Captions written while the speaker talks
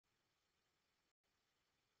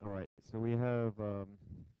So we have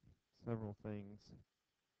several things.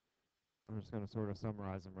 I'm just going to sort of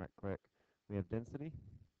summarize them right quick. We have density.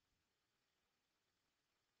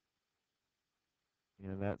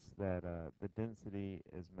 That's that the density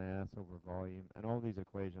is mass over volume, and all these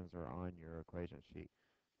equations are on your equation sheet.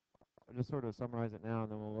 I'll just sort of summarize it now,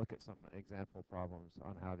 and then we'll look at some example problems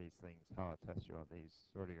on how these things, how I test you on these,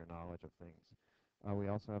 sort of your knowledge of things. We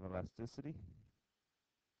also have elasticity.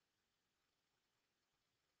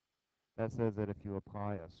 That says that if you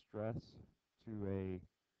apply a stress to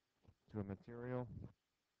a material,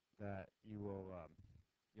 that you'll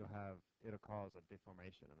have it'll cause a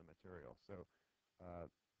deformation in the material. So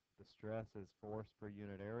the stress is force per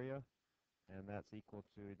unit area, and that's equal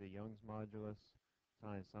to the Young's modulus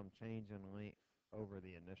times some change in length over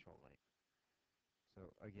the initial length.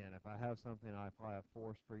 So again, if I have something, I apply a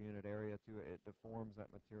force per unit area to it, it deforms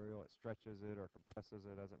that material, it stretches it or compresses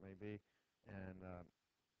it as it may be, and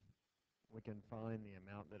we can find the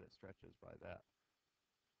amount that it stretches by that.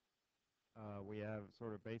 We have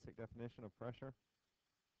sort of basic definition of pressure.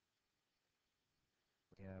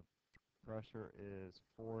 We have pressure is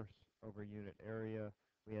force over unit area.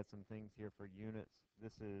 We had some things here for units.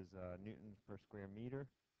 This is newtons per square meter,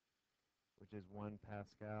 which is 1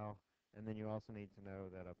 Pascal. And then you also need to know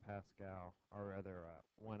that a Pascal, or rather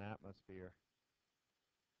 1 atmosphere,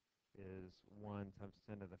 is 1 times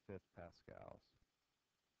 10 to the 5th Pascals.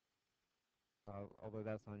 Although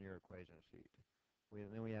that's on your equation sheet.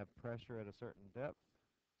 Then we have pressure at a certain depth.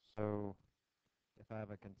 So if I have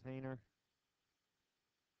a container,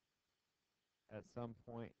 at some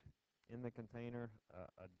point in the container,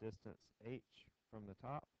 a distance h from the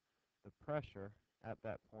top, the pressure at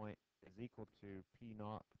that point is equal to P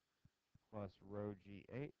naught plus rho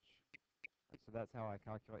gh. And so that's how I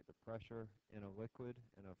calculate the pressure in a liquid,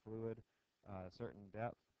 in a fluid, a certain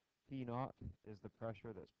depth. P naught is the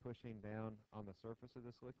pressure that's pushing down on the surface of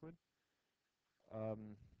this liquid.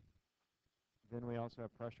 Then we also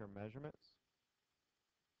have pressure measurements.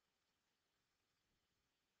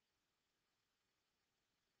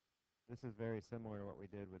 This is very similar to what we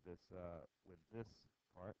did with this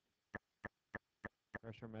part.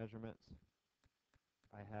 Pressure measurements.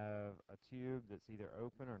 I have a tube that's either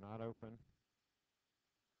open or not open.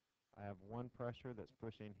 I have one pressure that's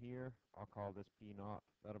pushing here. I'll call this P naught.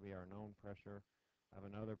 That'll be our known pressure. I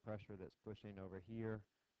have another pressure that's pushing over here.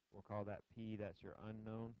 We'll call that P. That's your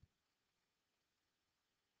unknown.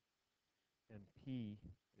 And P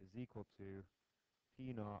is equal to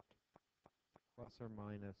P naught plus or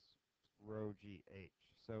minus rho gh.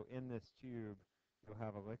 So in this tube, you'll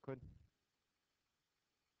have a liquid.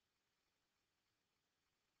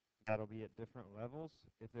 That'll be at different levels.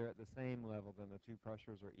 If they're at the same level, then the two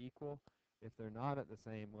pressures are equal. If they're not at the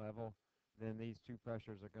same level, then these two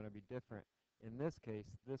pressures are going to be different. In this case,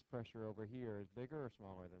 this pressure over here is bigger or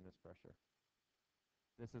smaller than this pressure?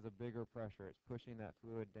 This is a bigger pressure. It's pushing that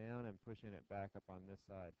fluid down and pushing it back up on this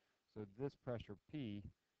side. So this pressure P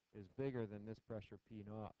is bigger than this pressure P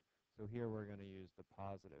naught. So here we're going to use the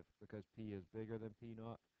positive because P is bigger than P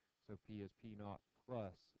naught. So P is P naught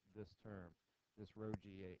plus this term, this rho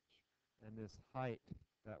gh. And this height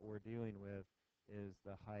that we're dealing with is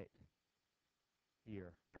the height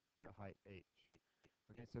here, the height h.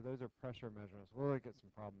 Okay, so those are pressure measurements. We'll look at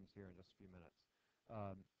some problems here in just a few minutes.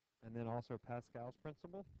 And then also Pascal's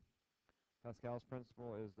principle. Pascal's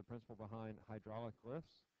principle is the principle behind hydraulic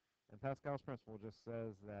lifts. And Pascal's principle just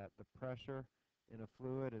says that the pressure in a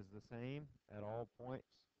fluid is the same at all points.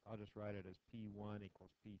 I'll just write it as P1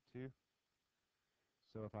 equals P2.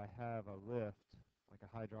 So if I have a lift, like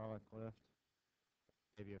a hydraulic lift,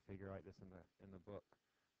 maybe a figure like this in the book.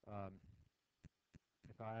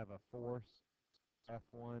 If I have a force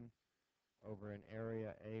F1 over an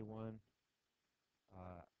area A1,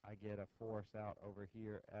 I get a force out over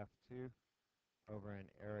here F2 over an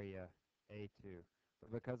area A2.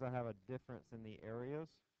 But because I have a difference in the areas,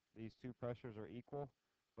 these two pressures are equal,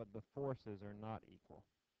 but the forces are not equal.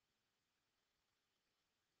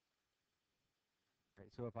 Right,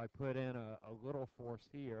 so if I put in a little force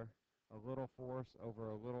here, a little force over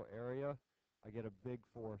a little area, I get a big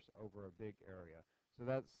force over a big area. So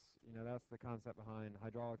that's the concept behind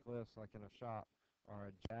hydraulic lifts, like in a shop, or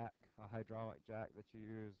a jack, a hydraulic jack that you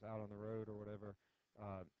use out on the road or whatever.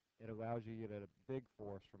 It allows you to get a big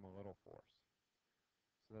force from a little force.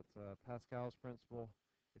 So that's Pascal's principle.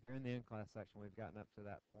 If you're in the in-class section, we've gotten up to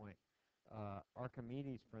that point.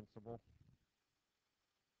 Archimedes' principle,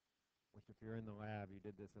 which if you're in the lab, you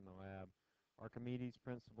did this in the lab. Archimedes'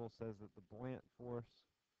 principle says that the buoyant force,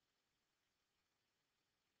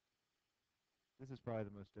 this is probably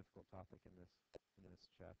the most difficult topic in this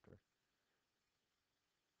chapter.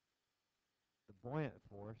 buoyant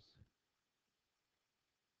force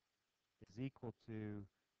is equal to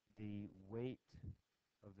the weight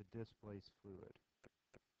of the displaced fluid.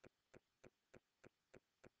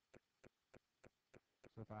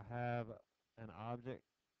 So if I have an object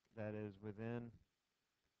that is within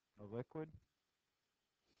a liquid,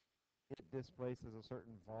 it displaces a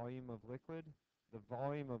certain volume of liquid. The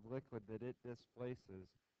volume of liquid that it displaces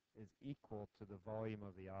is equal to the volume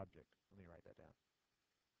of the object. Let me write that down.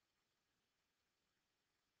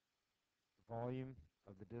 The volume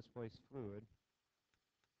of the displaced fluid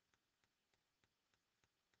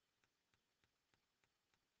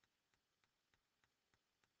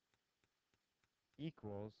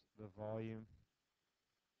equals the volume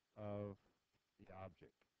of the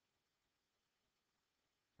object.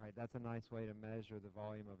 Right, that's a nice way to measure the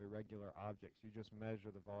volume of irregular objects. You just measure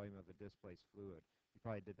the volume of the displaced fluid. You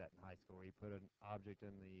probably did that in high school, where you put an object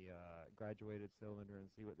in the graduated cylinder and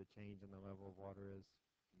see what the change in the level of water is.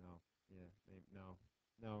 No, yeah, maybe, no,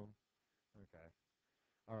 no. Okay.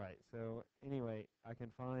 All right. So anyway, I can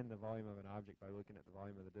find the volume of an object by looking at the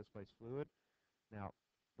volume of the displaced fluid. Now,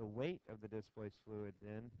 the weight of the displaced fluid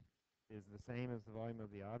then is the same as the volume of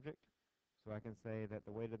the object. So I can say that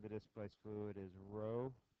the weight of the displaced fluid is rho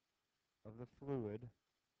of the fluid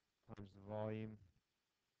times the volume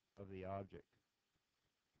of the object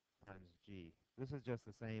times g. This is just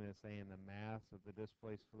the same as saying the mass of the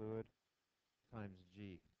displaced fluid times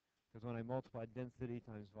g. Because when I multiply density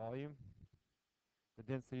times volume, the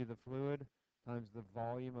density of the fluid times the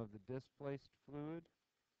volume of the displaced fluid,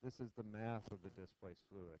 this is the mass of the displaced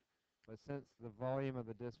fluid. But since the volume of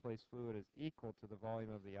the displaced fluid is equal to the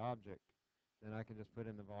volume of the object, then I can just put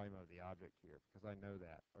in the volume of the object here, because I know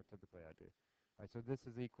that, or typically I do. All right, so this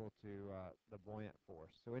is equal to the buoyant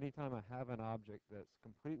force. So anytime I have an object that's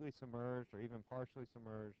completely submerged or even partially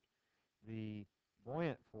submerged, the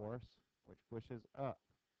buoyant force, which pushes up,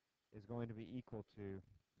 is going to be equal to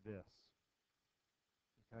this.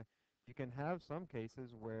 Okay? You can have some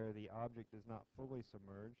cases where the object is not fully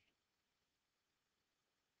submerged.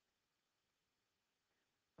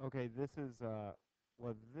 Okay, this is,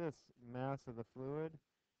 well, this mass of the fluid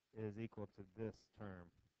is equal to this term.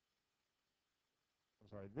 I'm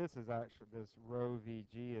sorry, this is actually, this rho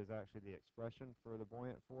Vg is actually the expression for the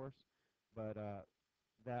buoyant force, but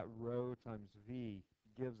that rho times V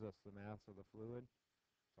gives us the mass of the fluid.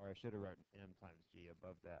 Sorry, I should have written m times g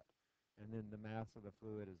above that. And then the mass of the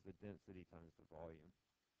fluid is the density times the volume.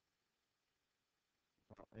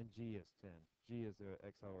 And g is 10. G is the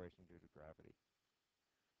acceleration due to gravity.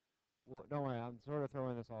 Well, don't worry, I'm sort of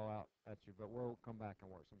throwing this all out at you, but we'll come back and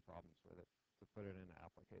work some problems with it to put it into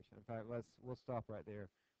application. In fact, we'll stop right there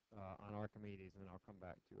on Archimedes, and then I'll come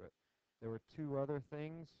back to it. There were two other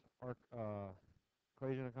things,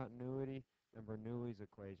 equation of continuity and Bernoulli's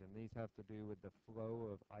equation. These have to do with the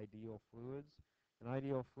flow of ideal fluids. An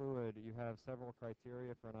ideal fluid, you have several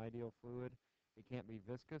criteria for an ideal fluid. It can't be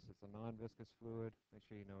viscous. It's a non-viscous fluid. Make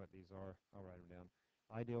sure you know what these are. I'll write them down.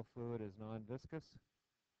 Ideal fluid is non-viscous.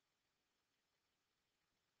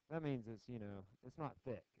 That means it's, it's not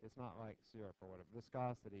thick. It's not like syrup or whatever.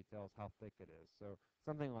 Viscosity tells how thick it is. So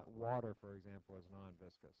something like water, for example, is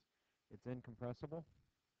non-viscous. It's incompressible.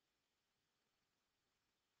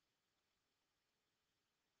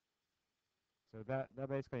 So that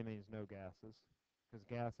basically means no gases, because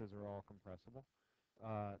gases are all compressible.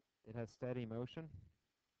 It has steady motion.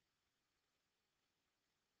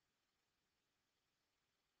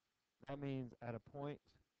 That means at a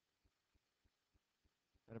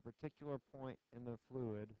particular point in the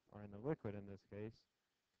fluid, or in the liquid in this case,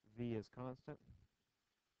 V is constant.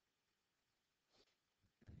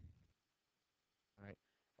 All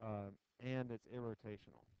right, and it's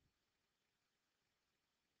irrotational.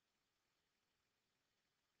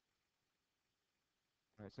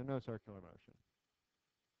 All right, so no circular motion.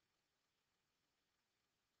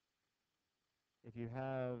 If you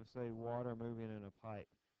have, say, water moving in a pipe,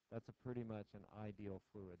 that's pretty much an ideal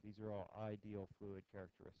fluid. These are all ideal fluid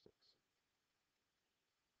characteristics.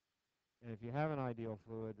 And if you have an ideal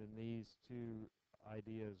fluid, then these two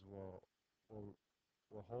ideas will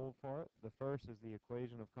hold for it. The first is the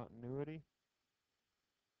equation of continuity.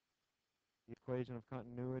 The equation of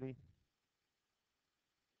continuity,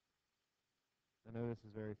 I know this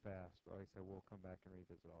is very fast, but like I said, we'll come back and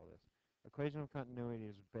revisit all this. Equation of continuity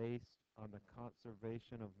is based on the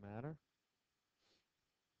conservation of matter.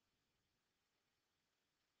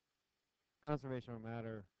 Conservation of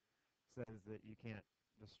matter says that you can't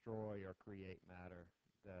destroy or create matter,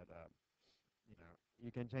 that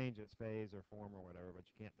you can change its phase or form or whatever, but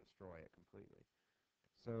you can't destroy it completely.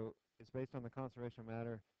 So it's based on the conservation of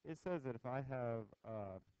matter. It says that if I have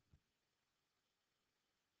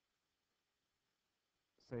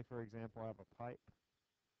say, for example, I have a pipe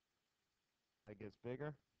that gets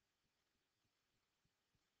bigger,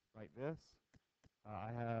 like this.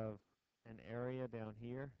 I have an area down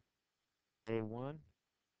here, A1.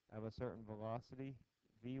 I have a certain velocity,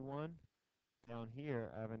 V1. Down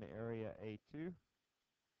here, I have an area A2,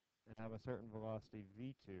 and I have a certain velocity,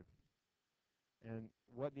 V2. And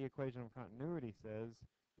what the equation of continuity says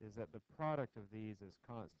is that the product of these is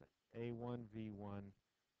constant. A1, V1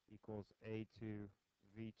 equals A2,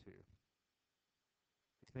 V2.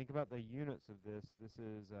 Think about the units of this. This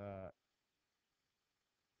is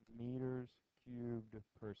meters cubed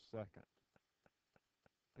per second,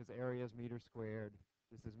 because area is meters squared.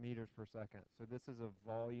 This is meters per second. So this is a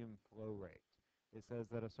volume flow rate. It says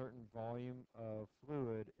that a certain volume of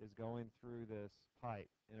fluid is going through this pipe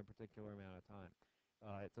in a particular amount of time.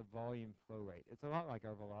 It's a volume flow rate. It's a lot like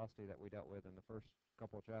our velocity that we dealt with in the first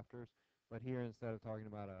couple of chapters, but here instead of talking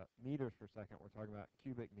about meters per second, we're talking about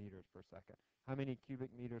cubic meters per second. How many cubic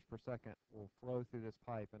meters per second will flow through this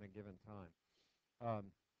pipe in a given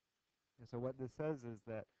time? And so what this says is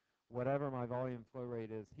that whatever my volume flow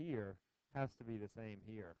rate is here has to be the same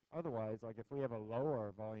here. Otherwise, like if we have a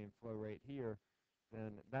lower volume flow rate here,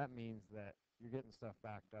 then that means that you're getting stuff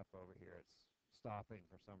backed up over here. It's stopping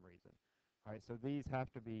for some reason. All right, so these have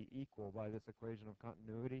to be equal by this equation of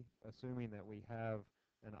continuity, assuming that we have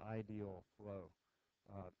an ideal flow.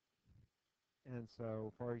 And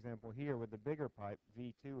so, for example, here with the bigger pipe,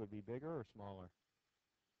 V2 would be bigger or smaller?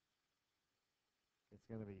 It's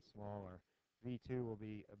going to be smaller. V2 will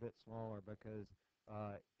be a bit smaller because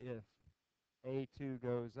if A2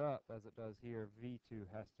 goes up, as it does here, V2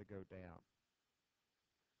 has to go down.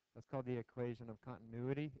 That's called the equation of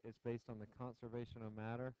continuity. It's based on the conservation of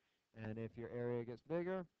matter. And if your area gets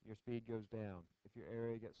bigger, your speed goes down. If your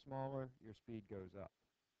area gets smaller, your speed goes up.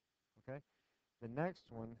 Okay? The next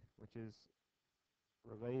one, which is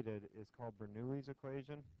related, is called Bernoulli's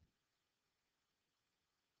equation.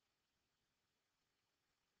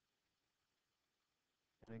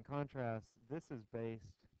 And in contrast, this is based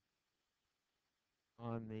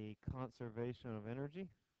on the conservation of energy.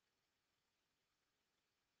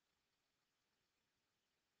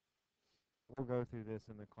 We'll go through this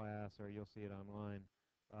in the class, or you'll see it online,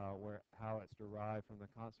 how it's derived from the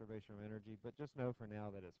conservation of energy. But just know for now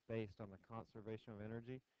that it's based on the conservation of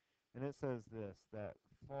energy. And it says this, that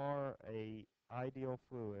for a ideal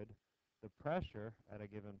fluid, the pressure at a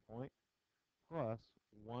given point plus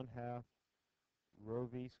 1/2 rho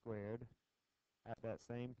v squared at that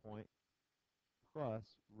same point plus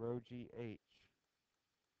rho gh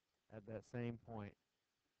at that same point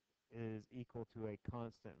is equal to a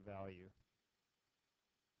constant value.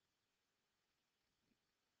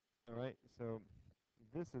 All right, so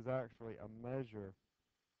this is actually a measure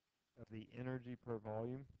of the energy per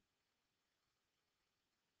volume.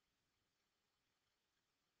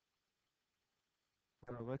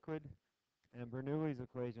 For a liquid. And Bernoulli's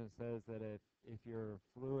equation says that if your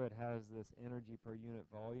fluid has this energy per unit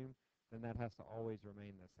volume, then that has to always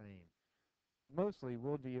remain the same. Mostly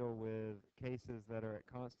we'll deal with cases that are at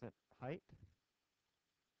constant height.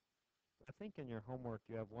 I think in your homework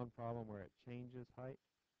you have one problem where it changes height.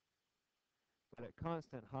 But at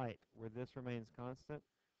constant height, where this remains constant,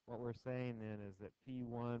 what we're saying then is that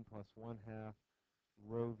P1 plus 1/2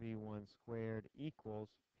 rho V1 squared equals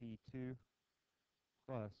P2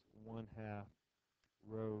 plus 1/2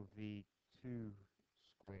 rho V2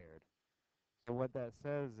 squared. So what that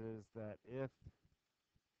says is that if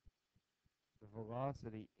the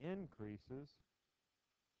velocity increases,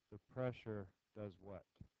 the pressure does what?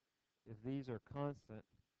 If these are constant,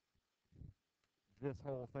 this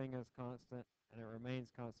whole thing is constant, and it remains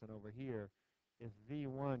constant over here. If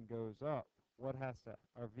V1 goes up, what has to,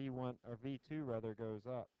 or V1, or V2 rather goes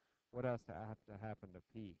up, what has to happen to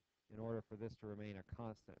P in order for this to remain a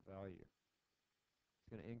constant value? It's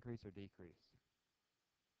going to increase or decrease.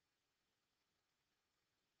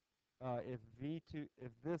 If V2,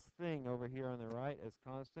 if this thing over here on the right is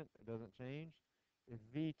constant, it doesn't change. If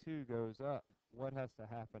V2 goes up, what has to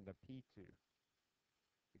happen to P2?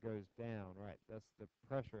 It goes down, right? That's the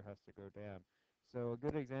pressure has to go down. So a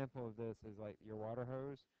good example of this is like your water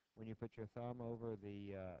hose. When you put your thumb over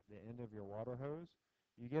the end of your water hose,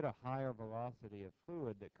 you get a higher velocity of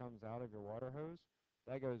fluid that comes out of your water hose.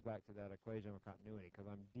 That goes back to that equation of continuity because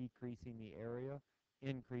I'm decreasing the area,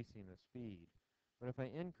 increasing the speed. But if I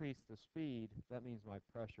increase the speed, that means my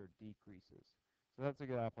pressure decreases. So that's a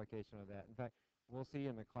good application of that. In fact, we'll see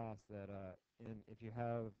in the class that if you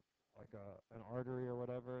have like an artery or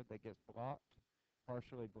whatever that gets blocked,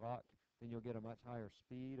 partially blocked, then you'll get a much higher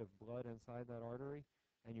speed of blood inside that artery,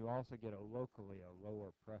 and you also get a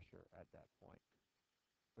lower pressure at that point.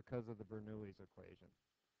 because of the Bernoulli's equation.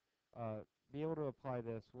 Be able to apply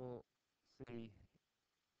this, we'll see,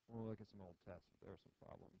 we'll look at some old tests if there are some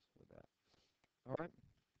problems with that. All right,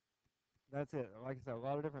 that's it. Like I said, a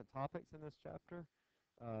lot of different topics in this chapter,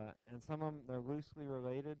 and some of them, they're loosely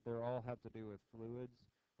related. They all have to do with fluids,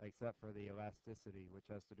 except for the elasticity, which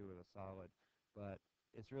has to do with a solid. But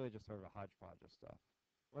it's really just sort of a hodgepodge of stuff.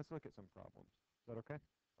 Let's look at some problems. Is that okay?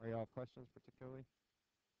 Are y'all have questions particularly?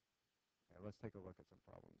 Okay, let's take a look at some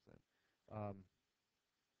problems then.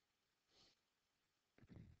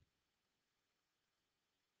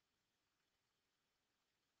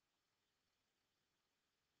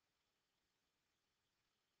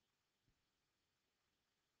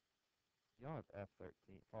 Y'all have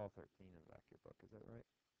F13, fall 13 in the back of your book, is that right?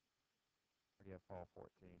 Or do you have fall 14?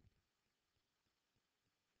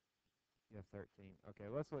 You have 13. Okay,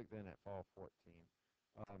 let's look then at fall 14.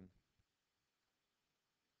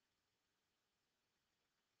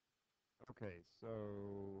 Okay,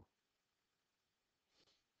 so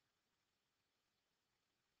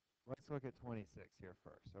let's look at 26 here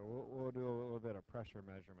first. So we'll do a little bit of pressure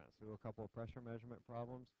measurements. Do a couple of pressure measurement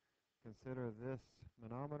problems. Consider this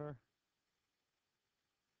manometer.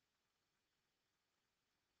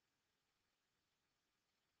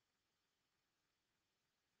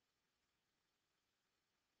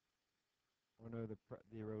 We'll know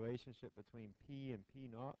the relationship between P and P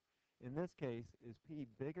naught. In this case, is P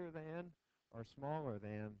bigger than or smaller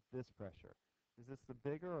than this pressure? Is this the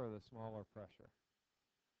bigger or the smaller pressure?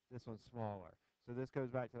 This one's smaller. So this goes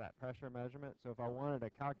back to that pressure measurement. So if I wanted to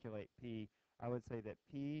calculate P, I would say that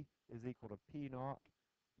P is equal to P naught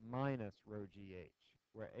minus rho GH,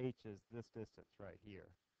 where H is this distance right here.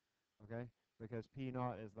 Okay? Because P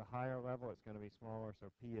naught is the higher level, it's going to be smaller,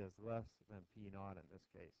 so P is less than P naught in this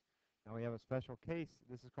case. Now we have a special case.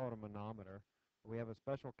 This is called a manometer. We have a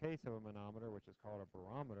special case of a manometer, which is called a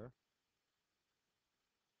barometer,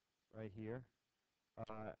 right here.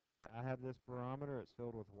 I have this barometer, it's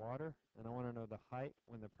filled with water, and I want to know the height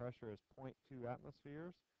when the pressure is 0.2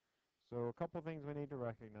 atmospheres. So a couple things we need to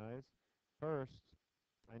recognize. First,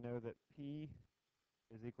 I know that P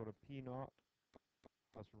is equal to P naught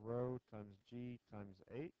plus rho times G times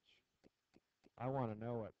H. I want to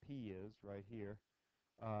know what P is right here.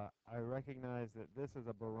 I recognize that this is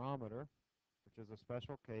a barometer, which is a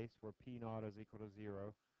special case where P naught is equal to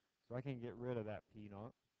 0. So I can get rid of that P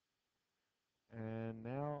naught. And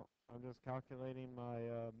now I'm just calculating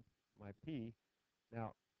my P.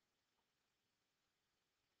 Now,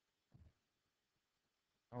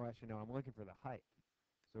 oh, actually, no, I'm looking for the height.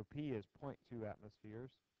 So P is 0.2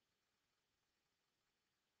 atmospheres,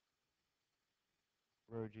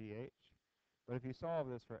 rho GH. But if you solve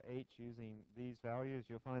this for H using these values,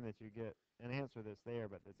 you'll find that you get an answer that's there,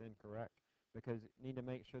 but that's incorrect, because you need to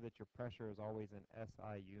make sure that your pressure is always in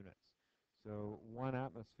SI units. So 1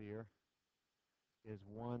 atmosphere is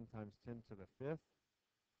 1 times 10 to the 5th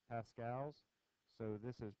pascals. So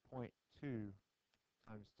this is 0.2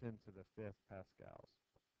 times 10 to the 5th pascals.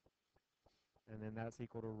 And then that's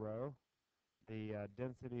equal to rho. The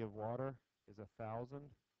density of water is 1,000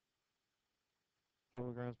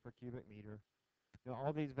 kilograms per cubic meter. Now,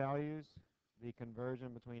 all these values, the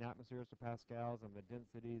conversion between atmospheres to pascals and the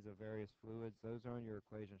densities of various fluids, those are on your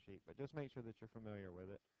equation sheet. But just make sure that you're familiar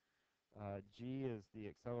with it. G is the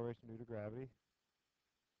acceleration due to gravity.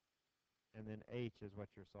 And then H is what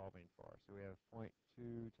you're solving for. So we have 0.2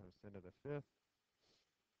 times 10 to the 5th.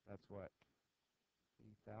 That's what?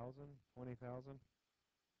 3,000? 20,000?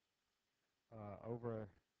 Over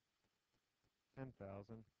 10,000.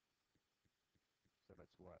 So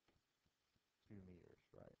that's what? 2 meters,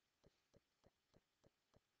 right?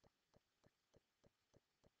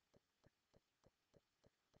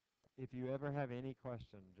 If you ever have any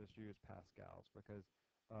question, just use pascals, because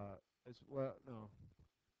well, no.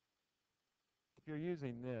 If you're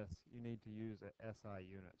using this, you need to use SI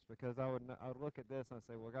units, because I would look at this and I'd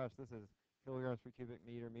say, well, gosh, this is kilograms per cubic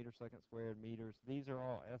meter, meter second squared, meters. These are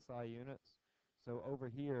all SI units. So over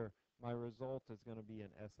here, my result is going to be in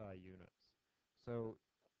SI units. So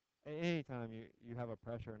anytime you have a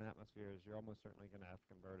pressure in atmospheres, you're almost certainly going to have to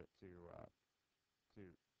convert it to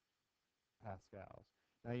pascals.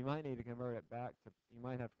 Now you might need to convert it back to, you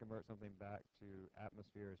might have to convert something back to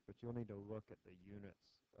atmospheres, but you'll need to look at the units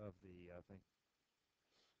of the thing.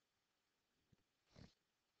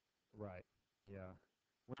 Right, yeah.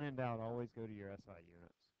 When in doubt, always go to your SI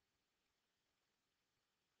units.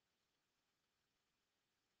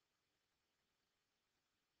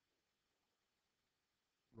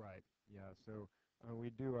 Right, yeah. So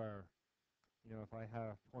we do our, if I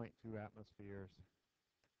have 0.2 atmospheres,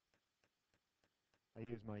 I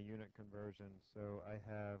use my unit conversion, so I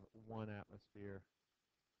have 1 atmosphere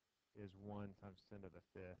is 1 times 10 to the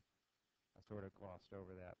 5th. I sort of glossed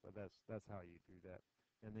over that, but that's how you do that.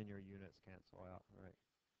 And then your units cancel out, right?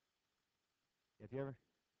 If you ever,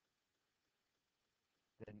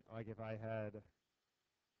 then like if I had zero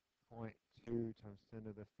point 0.2 times 10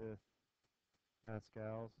 to the 5th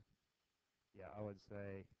pascals, yeah, I would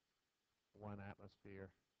say 1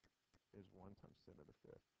 atmosphere is 1 times 10 to the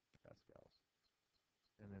 5th pascals.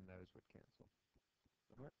 And then those would cancel.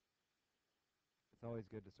 All right. It's always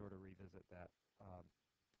good to sort of revisit that.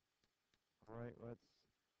 All right, I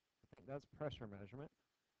think that's pressure measurement.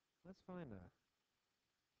 Let's find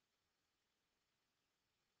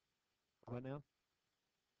what now?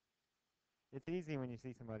 It's easy when you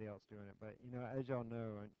see somebody else doing it, but you know, as y'all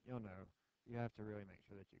know, and you'll know, you have to really make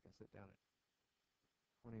sure that you can sit down at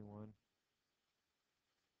 21.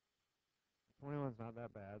 21's not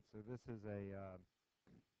that bad, so this is a,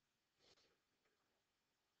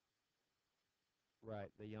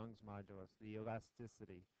 right, the Young's modulus, the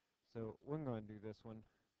elasticity. So we're going to do this one.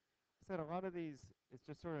 I said a lot of these, it's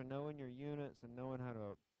just sort of knowing your units and knowing how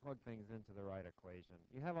to plug things into the right equation.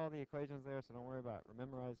 You have all the equations there, so don't worry about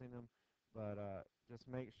memorizing them, but just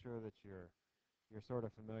make sure that you're sort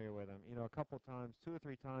of familiar with them. You know, a couple times, 2 or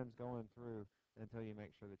 3 times going through until you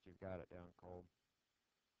make sure that you've got it down cold.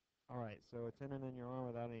 All right, so a tendon in your arm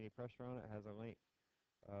without any pressure on it has a length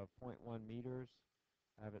of 0.1 meters.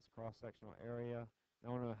 I have its cross-sectional area. I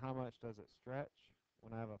want to know how much does it stretch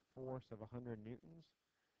when I have a force of 100 newtons.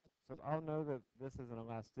 So I'll know that this is an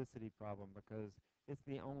elasticity problem because it's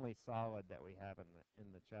the only solid that we have in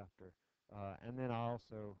the chapter. And then I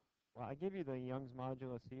also, well, I give you the Young's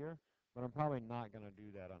modulus here, but I'm probably not going to do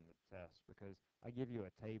that on the test because I give you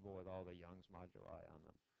a table with all the Young's moduli on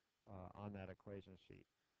them on that equation sheet.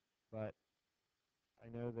 But I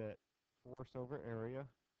know that force over area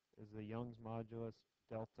is the Young's modulus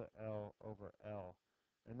delta L over L.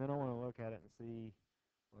 And then I want to look at it and see,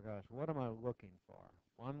 oh gosh, what am I looking for?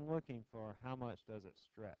 Well, I'm looking for how much does it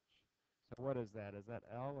stretch. So what is that? Is that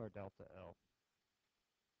L or delta L?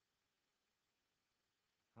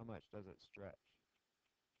 How much does it stretch?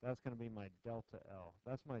 That's going to be my delta L.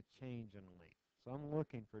 That's my change in length. So I'm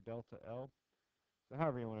looking for delta L. So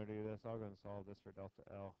however you want to do this, I'll go and solve this for delta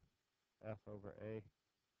L. F over A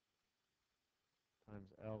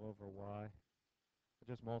times L over Y.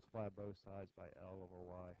 Just multiply both sides by L over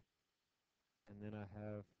Y. And then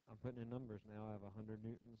I'm putting in numbers now, I have 100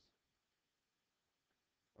 newtons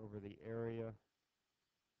over the area,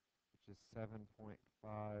 which is 7.5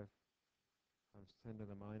 times 10 to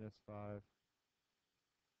the minus 5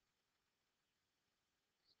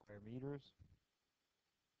 square meters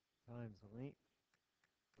times length,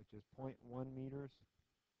 which is 0.1 meters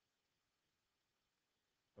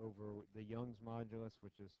over the Young's modulus,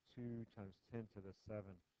 which is 2 times 10 to the 7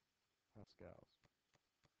 pascals.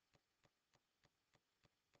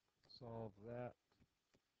 Solve that.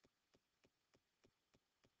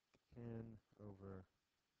 10 over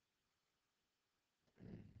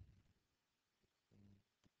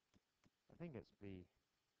I think it's B.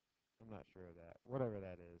 I'm not sure of that. Whatever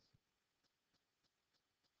that is.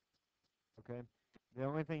 Okay? The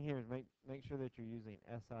only thing here is make sure that you're using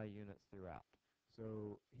SI units throughout.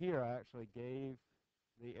 So here I actually gave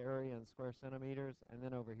the area in square centimeters, and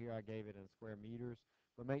then over here I gave it in square meters.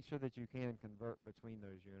 But make sure that you can convert between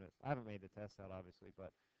those units. I haven't made the test out, obviously,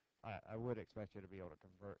 but I would expect you to be able to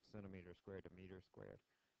convert centimeter squared to meter squared.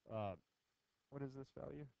 What is this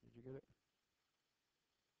value? Did you get it?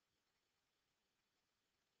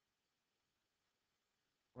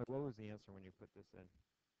 Wait, what was the answer when you put this in?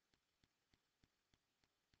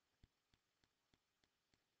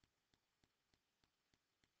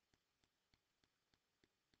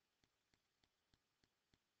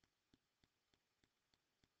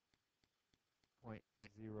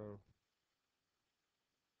 0.0,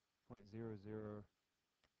 0.00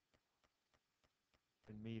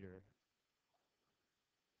 in meter.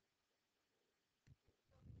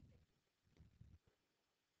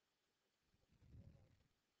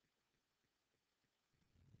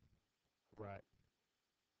 Right.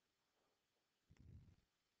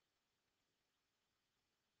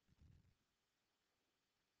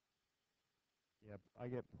 Yep, I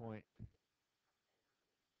get 0.007.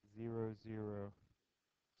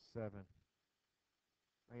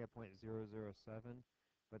 I get 0.007,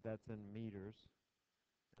 but that's in meters.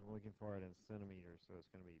 I'm looking for it in centimeters, so it's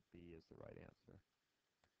going to be B is the right answer.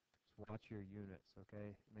 Just watch your units,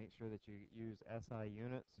 okay? Make sure that you use SI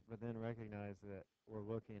units, but then recognize that we're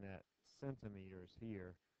looking at centimeters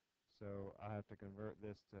here. So I have to convert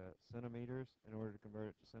this to centimeters. In order to convert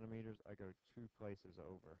it to centimeters, I go 2 places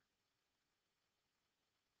over.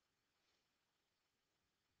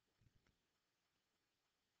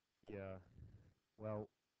 Yeah, well,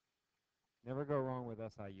 never go wrong with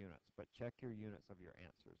SI units, but check your units of your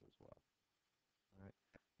answers as well. All right.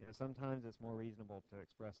 Sometimes it's more reasonable to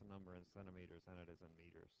express a number in centimeters than it is in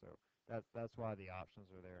meters. So that's why the options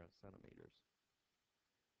are there in centimeters.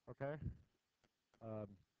 Okay. Um,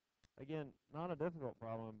 Again, not a difficult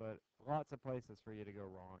problem, but lots of places for you to go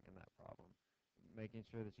wrong in that problem. Making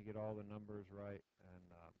sure that you get all the numbers right, and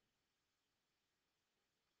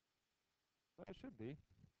well, it should be,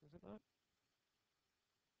 is it not?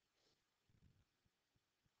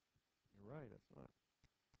 You're right, it's not.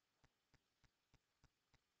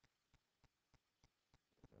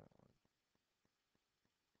 That one.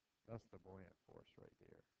 That's the buoyant force right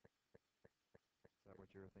there. Is that what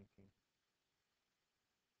you were thinking?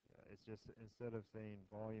 Yeah, it's just instead of saying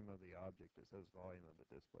volume of the object, it says volume of the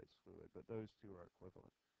displaced fluid, but those two are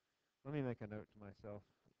equivalent. Let me make a note to myself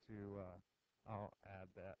to, I'll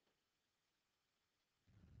add that.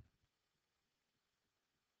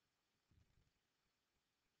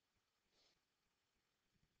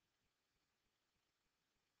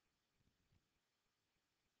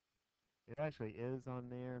 It actually is on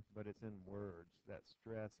there, but it's in words. That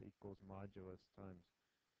stress equals modulus times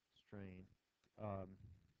strain. Um,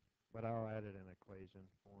 but I'll add it in equation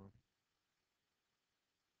form.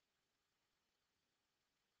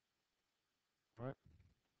 All right.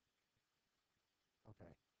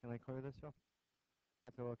 Okay. Can I clear this, y'all?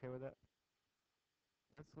 I feel okay with that?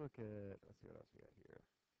 Let's see what else we got here.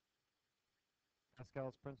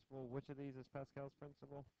 Pascal's principle. Which of these is Pascal's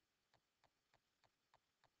principle?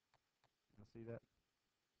 You'll see that.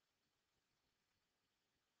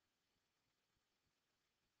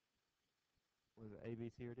 Was it A, B,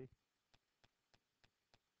 C, or D?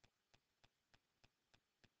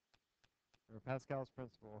 Or Pascal's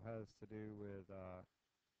principle has to do with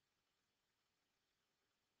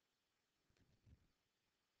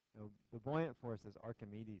the buoyant force is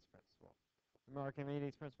Archimedes' principle. Remember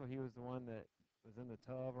Archimedes' principle? He was the one that was in the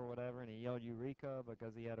tub or whatever, and he yelled Eureka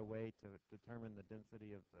because he had a way to determine the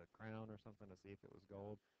density of the crown or something to see if it was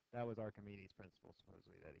gold. That was Archimedes' principle,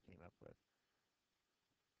 supposedly, that he came up with.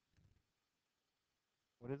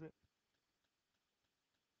 What is it?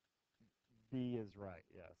 B is right,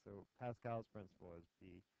 yeah. So Pascal's principle is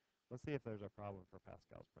B. Let's see if there's a problem for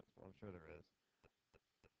Pascal's principle. I'm sure there is.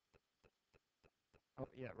 Oh,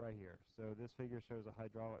 yeah, right here. So this figure shows a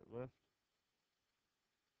hydraulic lift.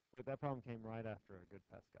 But that problem came right after a good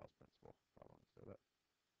Pascal's principle problem. So that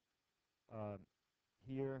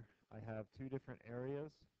here I have two different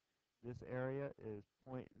areas. This area is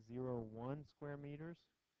 0.01 square meters.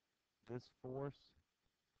 This force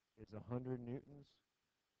is 100 newtons.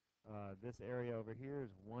 This area over here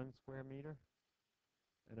is 1 square meter.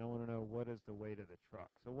 And I want to know what is the weight of the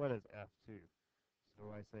truck. So what is F2?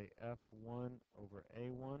 So I say F1 over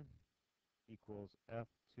A1 equals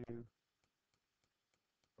F2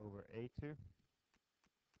 over A2. You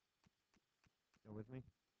with me?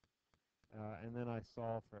 And then I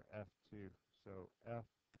solve for F2. So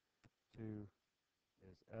F2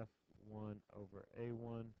 is F1 over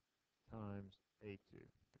A1 times A2.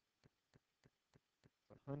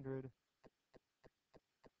 It's 100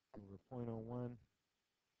 over 0.01.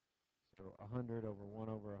 So 100 over 1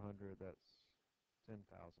 over 100, that's 10,000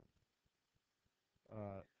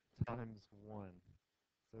 times 1.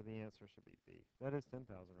 So the answer should be B. That is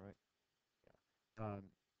 10,000, right? Yeah.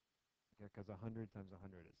 Yeah, because 100 times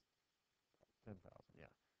 100 is 10,000. Yeah.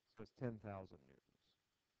 So it's 10,000 newtons.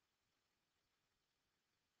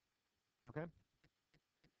 Okay?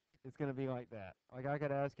 It's going to be like that. Like I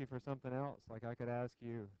could ask you for something else. Like I could ask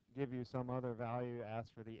you, give you some other value,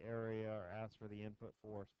 ask for the area, or ask for the input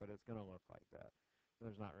force, but it's going to look like that.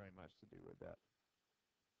 There's not really much to do with that.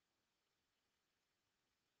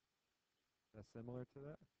 That's similar to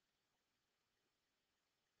that?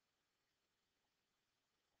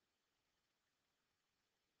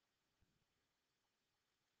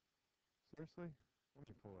 Seriously? Let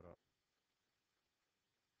me pull it up.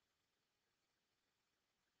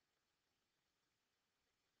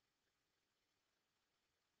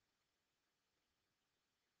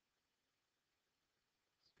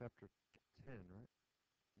 It's chapter 10, right?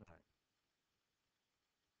 9.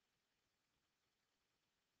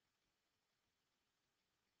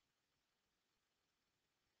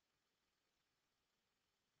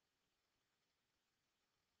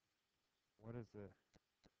 What is the...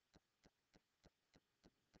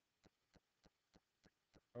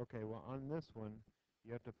 Okay, well, on this one,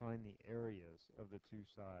 you have to find the areas of the two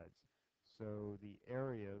sides. So the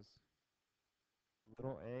areas,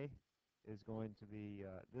 little a is going to be,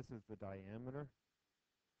 this is the diameter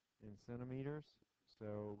in centimeters.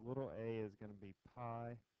 So little a is going to be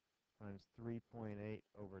pi times 3.8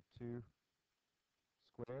 over 2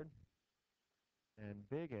 squared. And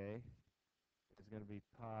big A is going to be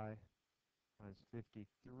pi times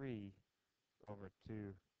 53 over 2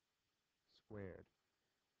 squared.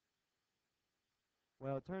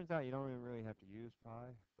 Well, it turns out you don't even really have to use pi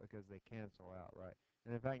because they cancel out, right?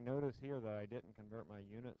 And in fact, notice here that I didn't convert my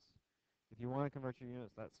units. If you want to convert your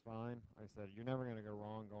units, that's fine. Like I said, you're never going to go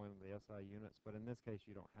wrong going to the SI units, but in this case,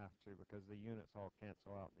 you don't have to because the units all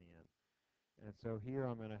cancel out in the end. And so here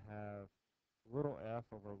I'm going to have little f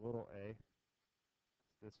over little a,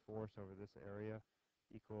 this force over this area,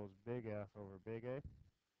 equals big F over big A.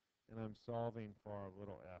 And I'm solving for our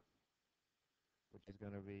little f, which is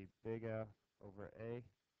going to be big F over A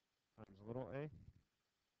times little a,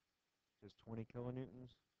 which is 20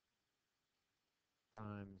 kilonewtons,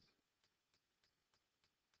 times,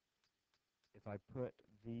 if I put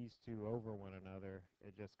these two over one another,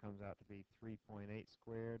 it just comes out to be 3.8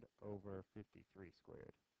 squared over 53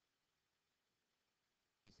 squared.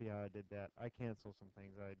 See how I did that? I canceled some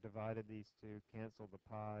things. I divided these two, canceled the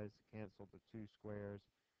pi's, canceled the two squares,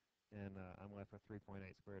 and I'm left with 3.8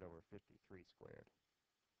 squared over 53 squared.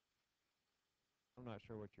 I'm not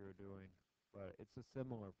sure what you were doing, but it's a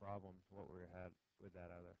similar problem to what we had with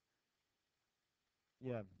that other.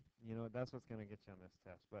 Yeah, you know, that's what's going to get you on this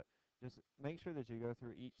test. But just make sure that you go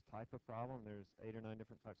through each type of problem. There's 8 or 9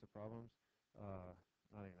 different types of problems.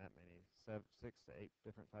 Not even that many. 6 to 8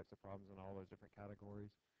 different types of problems in all those different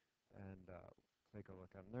categories. And take a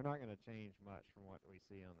look at them. They're not going to change much from what we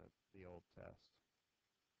see on the old test.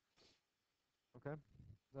 Okay?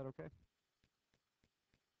 Is that okay?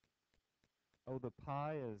 Oh, the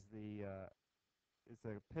pi is it's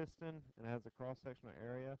a piston and it has a cross-sectional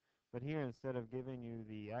area. But here, instead of giving you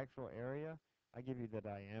the actual area, I give you the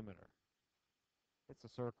diameter. It's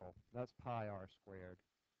a circle. That's pi r squared.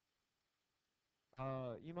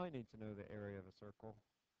 You might need to know the area of a circle,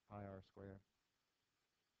 pi r squared.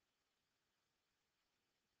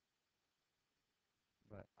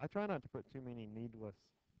 But I try not to put too many needless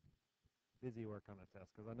busy work on a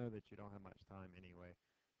test because I know that you don't have much time anyway.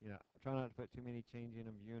 You know, I try not to put too many changing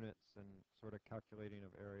of units and sort of calculating of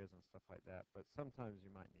areas and stuff like that, but sometimes you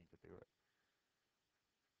might need to do it.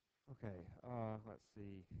 Okay, let's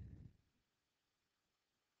see.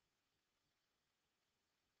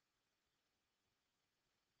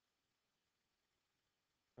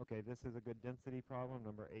 Okay, this is a good density problem,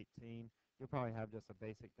 number 18. You'll probably have just a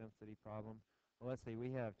basic density problem. Well, let's see, we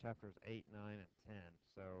have chapters 8, 9, and 10.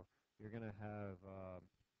 So you're going to have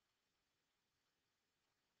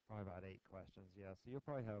probably about 8 questions, yeah. So you'll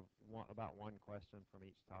probably have about one question from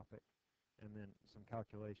each topic, and then some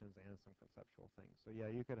calculations and some conceptual things. So yeah,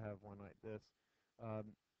 you could have one like this.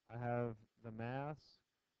 I have the mass.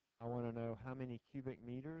 I want to know how many cubic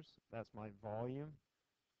meters. That's my volume.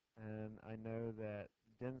 And I know that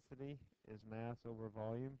density is mass over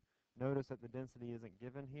volume. Notice that the density isn't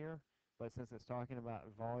given here, but since it's talking about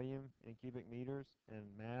volume in cubic meters and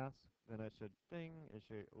mass, then it should ding, a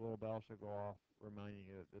little bell should go off reminding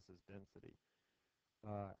you that this is density.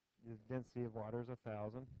 The density of water is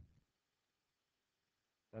 1,000.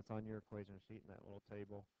 That's on your equation sheet in that little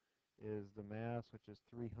table. Is the mass, which is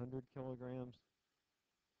 300 kilograms,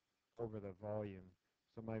 over the volume.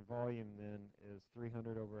 So my volume then is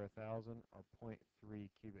 300 over 1,000, or 0.3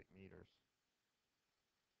 cubic meters.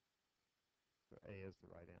 So A is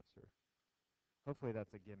the right answer. Hopefully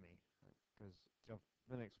that's a gimme, because you've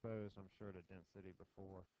been exposed, I'm sure, to density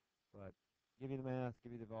before. But give you the mass,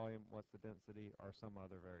 give you the volume, what's the density, or some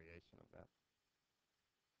other variation of that.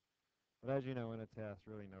 But as you know, in a test,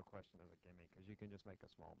 really no question is a gimme, because you can just make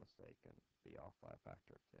a small mistake and be off by a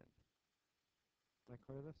factor of 10. Did I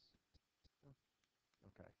clear this? No?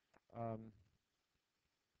 Okay.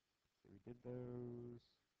 So we did those.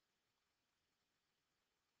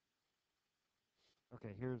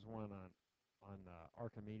 Okay, here's one on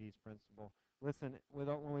Archimedes' principle. Listen, when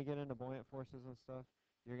we get into buoyant forces and stuff,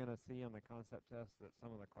 you're going to see on the concept test that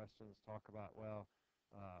some of the questions talk about,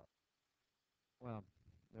 uh, well,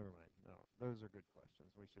 never mind. No, those are good questions.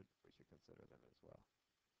 We should consider them as well.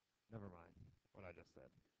 Never mind what I just said.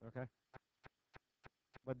 Okay?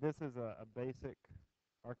 But this is a basic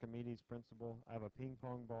Archimedes principle. I have a ping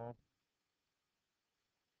pong ball.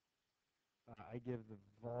 I give the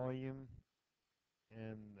volume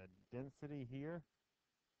and the density here.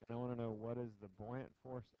 And I want to know what is the buoyant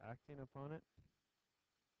force acting upon it.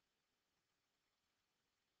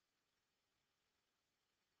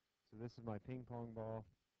 this is my ping pong ball.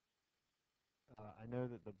 I know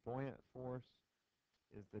that the buoyant force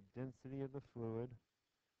is the density of the fluid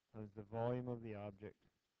times the volume of the object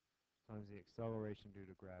times the acceleration due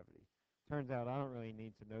to gravity. Turns out I don't really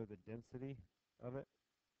need to know the density of it.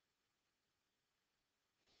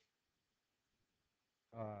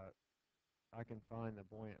 I can find the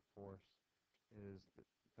buoyant force is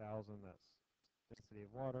 1,000, that's density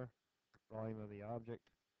of water, volume of the object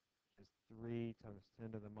is 3 times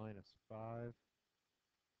 10 to the minus 5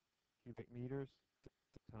 cubic meters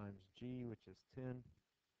times g, which is 10, and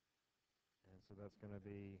so that's going to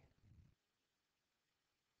be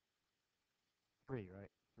 3,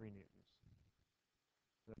 right? 3 newtons.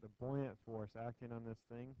 The buoyant force acting on this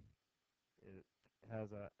thing, it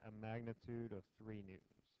has a magnitude of 3 newtons.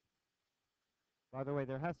 By the way,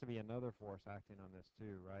 there has to be another force acting on this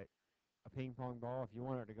too, right? A ping pong ball, if you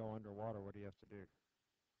want it to go underwater, what do you have to do?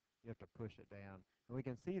 You have to push it down. And we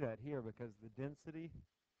can see that here because the density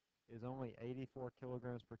is only 84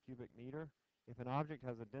 kilograms per cubic meter. If an object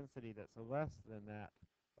has a density that's less than that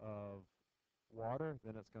of water,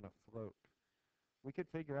 then it's going to float. We could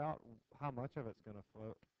figure out how much of it's going to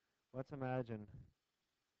float. Let's imagine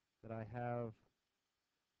that I have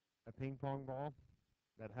a ping pong ball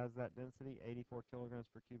that has that density, 84 kilograms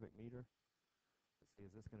per cubic meter. Let's see,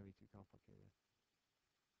 is this going to be too complicated?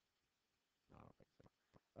 No, I don't think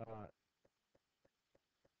so.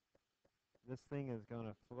 This thing is going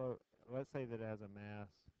to float. Let's say that it has a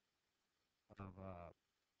mass of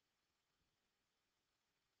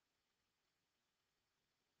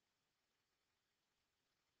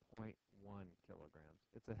 0.1 kilograms.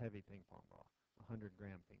 It's a heavy ping pong ball, a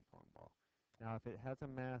 100-gram ping pong ball. Now, if it has a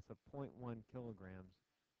mass of 0.1 kilograms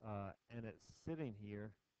and it's sitting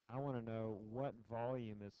here, I want to know what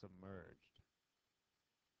volume is submerged.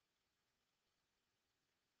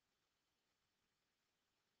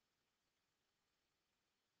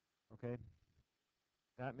 Okay?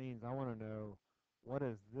 That means I want to know what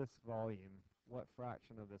is this volume, what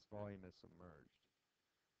fraction of this volume is submerged.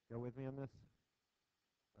 Go with me on this?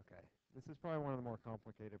 Okay. This is probably one of the more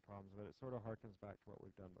complicated problems, but it sort of harkens back to what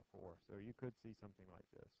we've done before. So you could see something like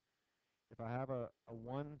this. If I have a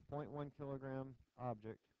 1.1 kilogram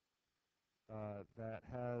object that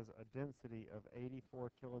has a density of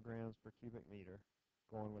 84 kilograms per cubic meter,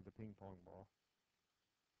 going with the ping pong ball,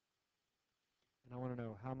 and I want to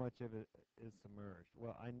know how much of it is submerged.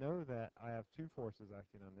 Well, I know that I have two forces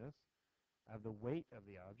acting on this. I have the weight of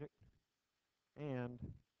the object, and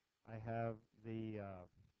I have the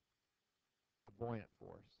buoyant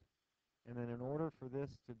force. And then in order for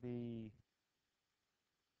this to be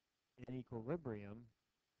in equilibrium,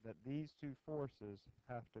 that these two forces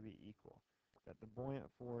have to be equal, that the buoyant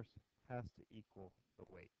force has to equal the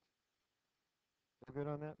weight. We're good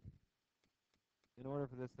on that? In order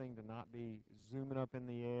for this thing to not be zooming up in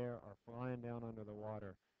the air or flying down under the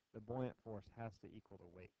water, the buoyant force has to equal the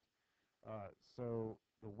weight. So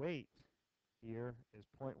the weight here is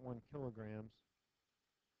 0.1 kilograms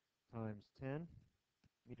times 10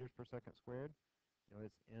 meters per second squared. You know,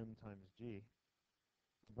 it's m times g.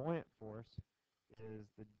 The buoyant force is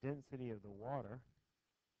the density of the water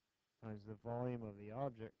times the volume of the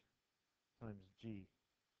object times g.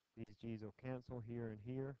 These g's will cancel here and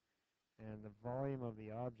here, and the volume of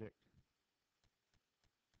the object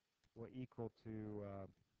will equal to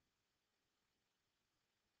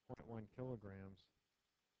 0.1 kilograms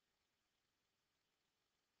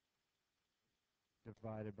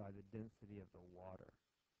divided by the density of the water.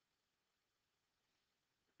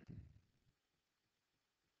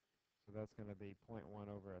 So that's going to be 0.1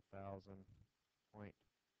 over 1,000,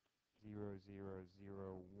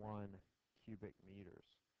 0.0001 cubic meters.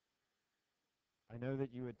 I know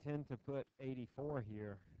that you would tend to put 84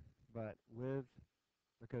 here, but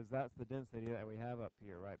because that's the density that we have up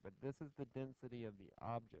here, right? But this is the density of the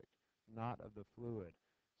object, not of the fluid.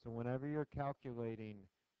 So whenever you're calculating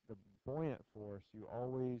the buoyant force, you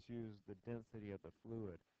always use the density of the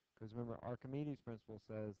fluid. Because remember, Archimedes' principle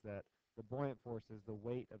says that the buoyant force is the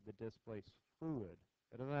weight of the displaced fluid.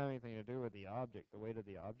 It doesn't have anything to do with the object, the weight of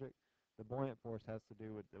the object. The buoyant force has to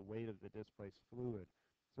do with the weight of the displaced fluid.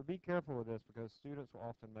 So be careful with this because students will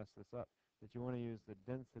often mess this up, that you want to use the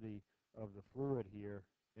density of the fluid here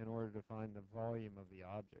in order to find the volume of the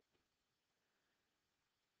object.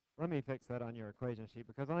 Let me fix that on your equation sheet,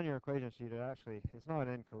 because on your equation sheet it's not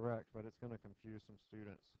incorrect, but it's going to confuse some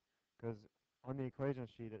students. Because on the equation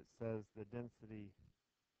sheet it says the density,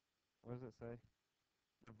 what does it say?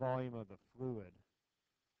 The volume of the fluid.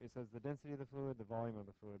 It says the density of the fluid, the volume of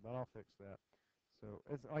the fluid, but I'll fix that. So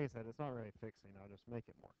it's like I said, it's not really fixing, I'll just make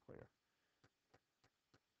it more clear.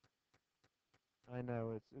 I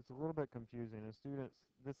know it's a little bit confusing. And students,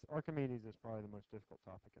 this Archimedes is probably the most difficult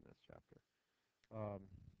topic in this chapter. Um,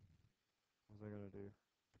 what was I going to do?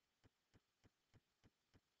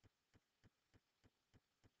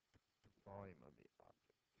 Volume of the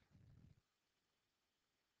object.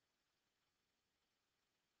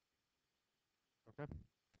 Okay.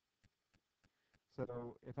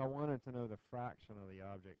 So if I wanted to know the fraction of the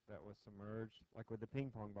object that was submerged, like with the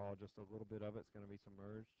ping pong ball, just a little bit of it's going to be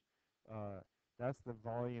submerged. That's the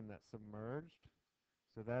volume that's submerged.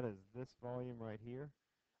 So that is this volume right here.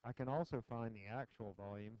 I can also find the actual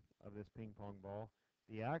volume of this ping pong ball.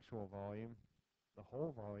 The actual volume, the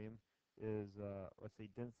whole volume, is, let's see,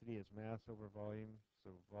 density is mass over volume. So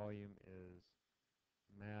volume is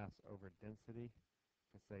mass over density.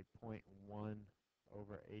 Let's say 0.1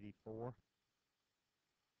 over 84.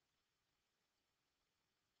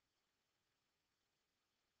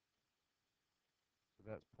 So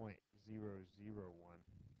that's 0.001.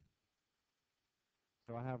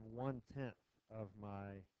 So I have 1/10 of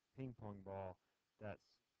my ping pong ball that's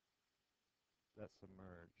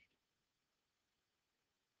submerged.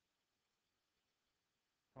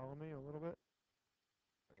 Follow me a little bit?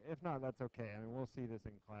 If not, that's okay. I mean, we'll see this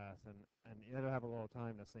in class, and it'll have a little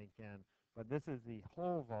time to sink in. But this is the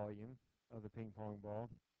whole volume of the ping pong ball.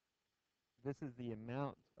 This is the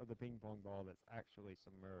amount of the ping pong ball that's actually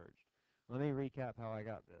submerged. Let me recap how I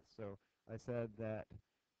got this. So I said that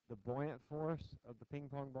the buoyant force of the ping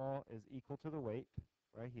pong ball is equal to the weight,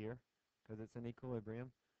 right here, because it's in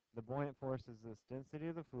equilibrium. The buoyant force is this density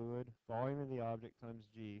of the fluid, volume of the object times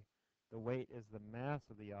g. The weight is the mass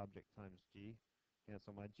of the object times g.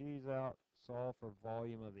 Cancel my g's out, solve for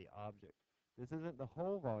volume of the object. This isn't the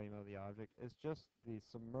whole volume of the object, it's just the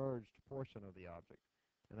submerged portion of the object.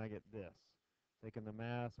 And I get this. Taking the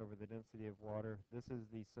mass over the density of water, this is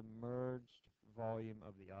the submerged volume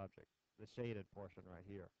of the object, the shaded portion right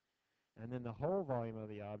here. And then the whole volume of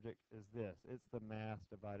the object is this. It's the mass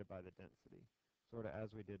divided by the density, sort of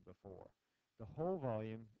as we did before. The whole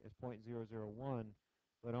volume is 0.001,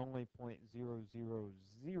 but only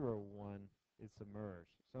 0.0001 is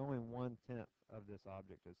submerged. So only 1/10 of this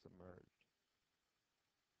object is submerged.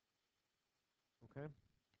 Okay?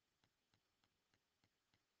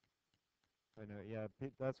 I know, yeah,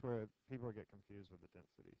 that's where people get confused with the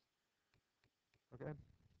densities. Okay?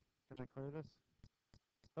 Can I clear this?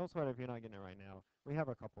 Don't sweat if you're not getting it right now. We have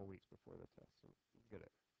a couple weeks before the test, so we'll get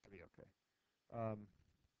it. It'll be okay. All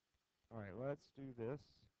right, let's do this.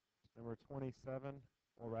 Number 27,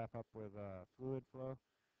 we'll wrap up with fluid flow.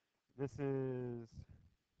 This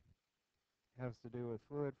has to do with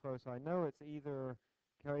fluid flow, so I know it's either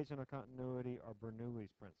equation of continuity or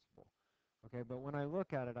Bernoulli's principle. Okay, but when I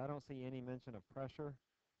look at it, I don't see any mention of pressure,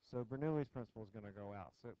 so Bernoulli's principle is going to go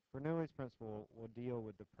out. So Bernoulli's principle will deal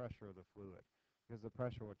with the pressure of the fluid, because the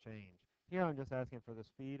pressure will change. Here I'm just asking for the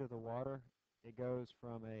speed of the water. It goes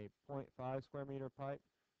from a 0.5 square meter pipe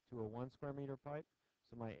to a 1 square meter pipe,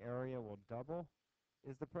 so my area will double.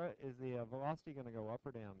 Is the velocity going to go up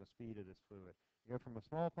or down, the speed of this fluid? You go from a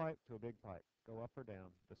small pipe to a big pipe. Go up or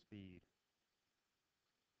down, the speed.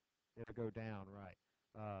 It'll go down, right.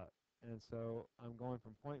 And so I'm going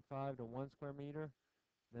from 0.5 to 1 square meter,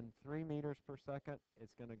 then 3 meters per second.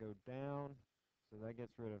 It's going to go down, so that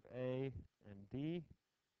gets rid of A and D.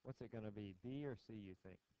 What's it going to be, B or C, you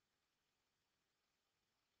think?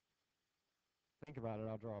 Think about it.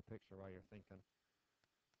 I'll draw a picture while you're thinking.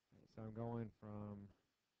 Right, so I'm going from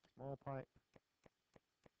small pipe,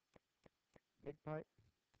 big pipe.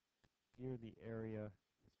 Here the area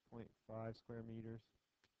is 0.5 square meters.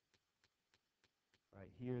 Right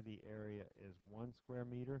here the area is 1 square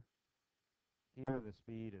meter. Here the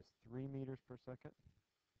speed is 3 meters per second.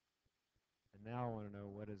 And now I want to know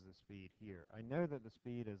what is the speed here. I know that the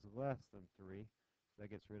speed is less than 3, so that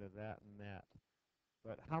gets rid of that and that.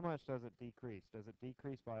 But how much does it decrease? Does it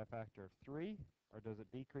decrease by a factor of 3, or does it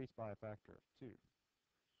decrease by a factor of 2?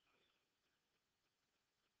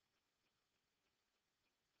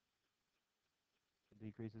 It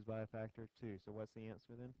decreases by a factor of 2. So what's the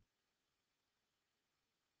answer then?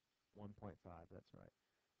 1.5, that's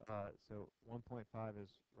right. So 1.5 is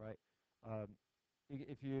right. Um,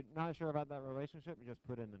 if you're not sure about that relationship, you just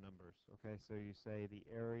put in the numbers. Okay, so you say the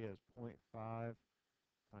area is 0.5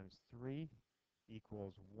 times 3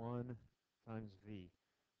 equals 1 times v.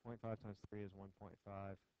 0.5 times 3 is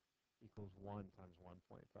 1.5 equals 1 times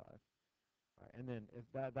 1.5. All right, and then if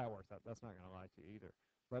that works out, that's not going to lie to you either.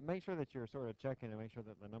 But make sure that you're sort of checking to make sure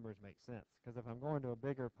that the numbers make sense. Because if I'm going to a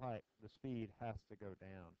bigger pipe, the speed has to go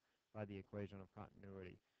down by the equation of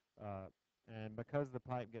continuity. And because the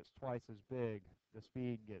pipe gets twice as big, the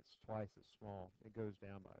speed gets twice as small. It goes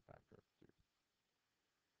down by a factor of 2.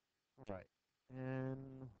 All right.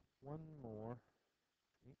 And one more.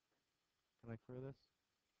 Can I clear this?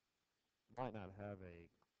 Might not have a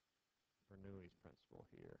Bernoulli's principle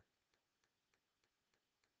here.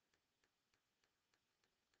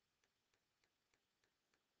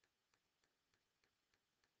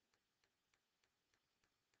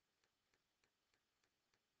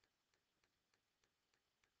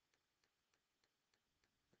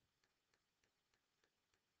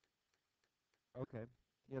 Okay.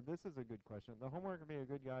 Yeah, this is a good question. The homework would be a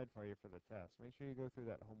good guide for you for the test. Make sure you go through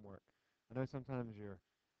that homework. I know sometimes you're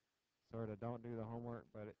sort of don't do the homework,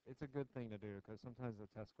 but it's a good thing to do because sometimes the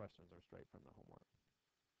test questions are straight from the homework.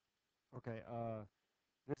 Okay,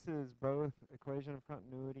 this is both equation of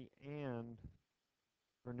continuity and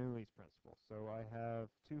Bernoulli's principle. So I have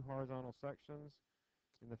two horizontal sections.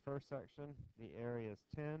 In the first section, the area is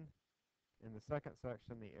 10. In the second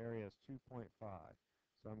section, the area is 2.5.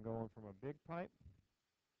 So I'm going from a big pipe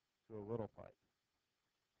to a little pipe.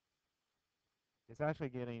 It's actually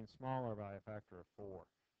getting smaller by a factor of 4.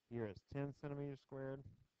 Here it's 10 centimeters squared,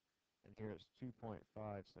 and here it's 2.5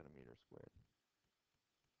 centimeters squared.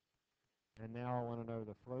 And now I want to know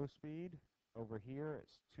the flow speed. Over here,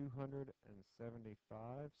 it's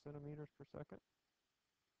 275 centimeters per second.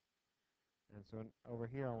 And so over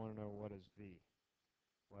here, I want to know what is V.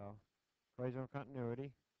 Well, equation of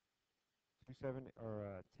continuity, 10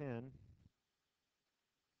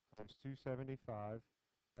 times 275,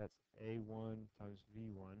 that's A1 times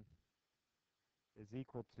V1, is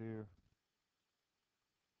equal to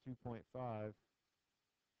 2.5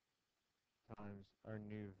 times our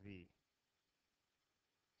new V.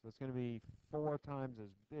 So it's going to be 4 times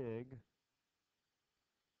as big,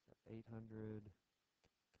 800,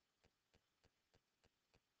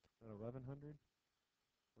 1100,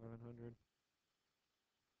 1100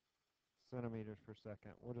 centimeters per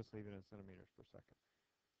second. We'll just leave it in centimeters per second.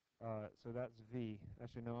 So that's V.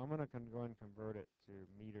 Actually, no, I'm going to go and convert it to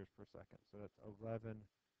meters per second. So that's 11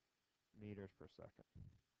 meters per second.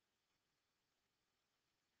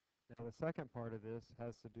 Now, the second part of this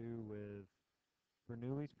has to do with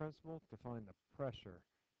Bernoulli's principle to find the pressure.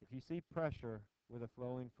 If you see pressure with a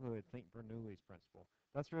flowing fluid, think Bernoulli's principle.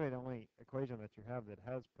 That's really the only equation that you have that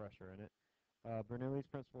has pressure in it. Bernoulli's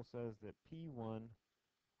principle says that P1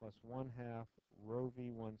 plus 1/2 rho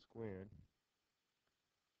V1 squared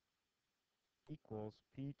equals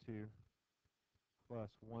P2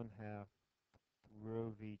 plus 1/2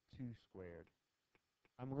 rho V2 squared.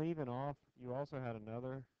 I'm leaving off, you also had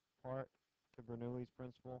another part to Bernoulli's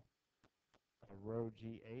principle, rho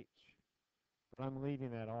GH, but I'm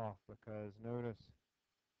leaving that off because notice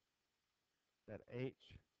that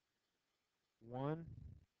H1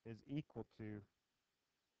 is equal to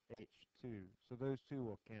H2, so those two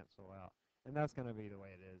will cancel out. And that's going to be the way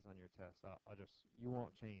it is on your test. You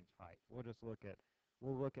won't change height. We'll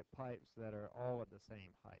look at pipes that are all at the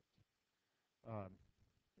same height.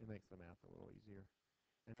 It makes the math a little easier.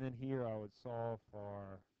 And then here I would solve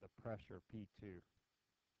for the pressure P2.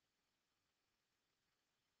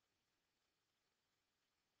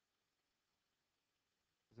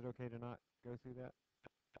 Is it okay to not go through that?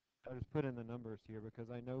 I just put in the numbers here because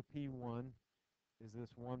I know P1 is this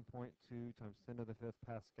 1.2 times 10 to the 5th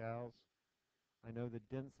pascals. I know the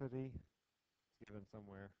density, it's given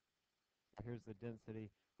somewhere. Here's the density.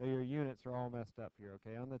 Though your units are all messed up here,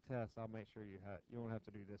 okay? On the test, I'll make sure you don't have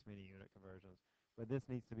to do this many unit conversions. But this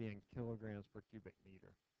needs to be in kilograms per cubic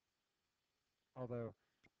meter. Although,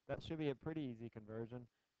 that should be a pretty easy conversion,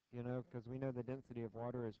 because we know the density of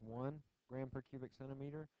water is 1 gram per cubic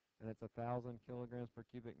centimeter, and it's 1,000 kilograms per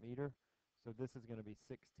cubic meter. So this is going to be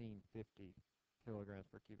 1650 kilograms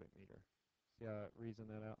per cubic meter. See how I reason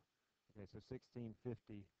that out? Okay, so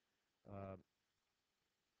 1650.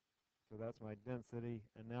 So that's my density,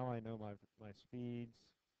 and now I know my speeds.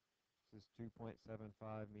 This is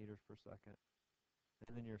 2.75 meters per second.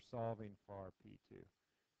 And then you're solving for P2.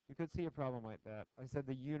 You could see a problem like that. I said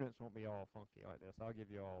the units won't be all funky like this. I'll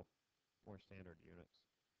give you all more standard units.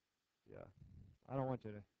 Yeah. I don't want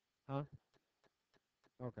you to... Huh?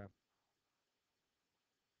 Okay.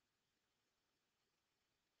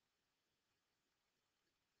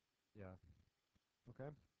 Yeah.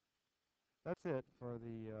 Okay. That's it for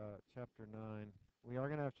the Chapter 9. We are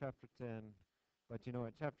going to have Chapter 10, but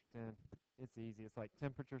at Chapter 10, it's easy. It's like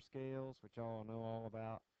temperature scales, which y'all know all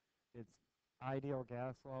about. It's ideal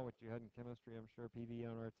gas law, which you had in chemistry, I'm sure, PV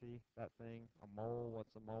on RT, that thing. A mole,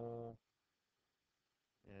 what's a mole?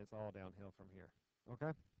 Yeah, it's all downhill from here.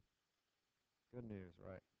 Okay? Good news,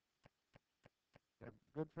 right? Okay,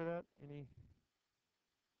 good for that? Any?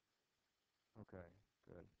 Okay,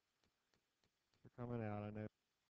 good. You're coming out, I know.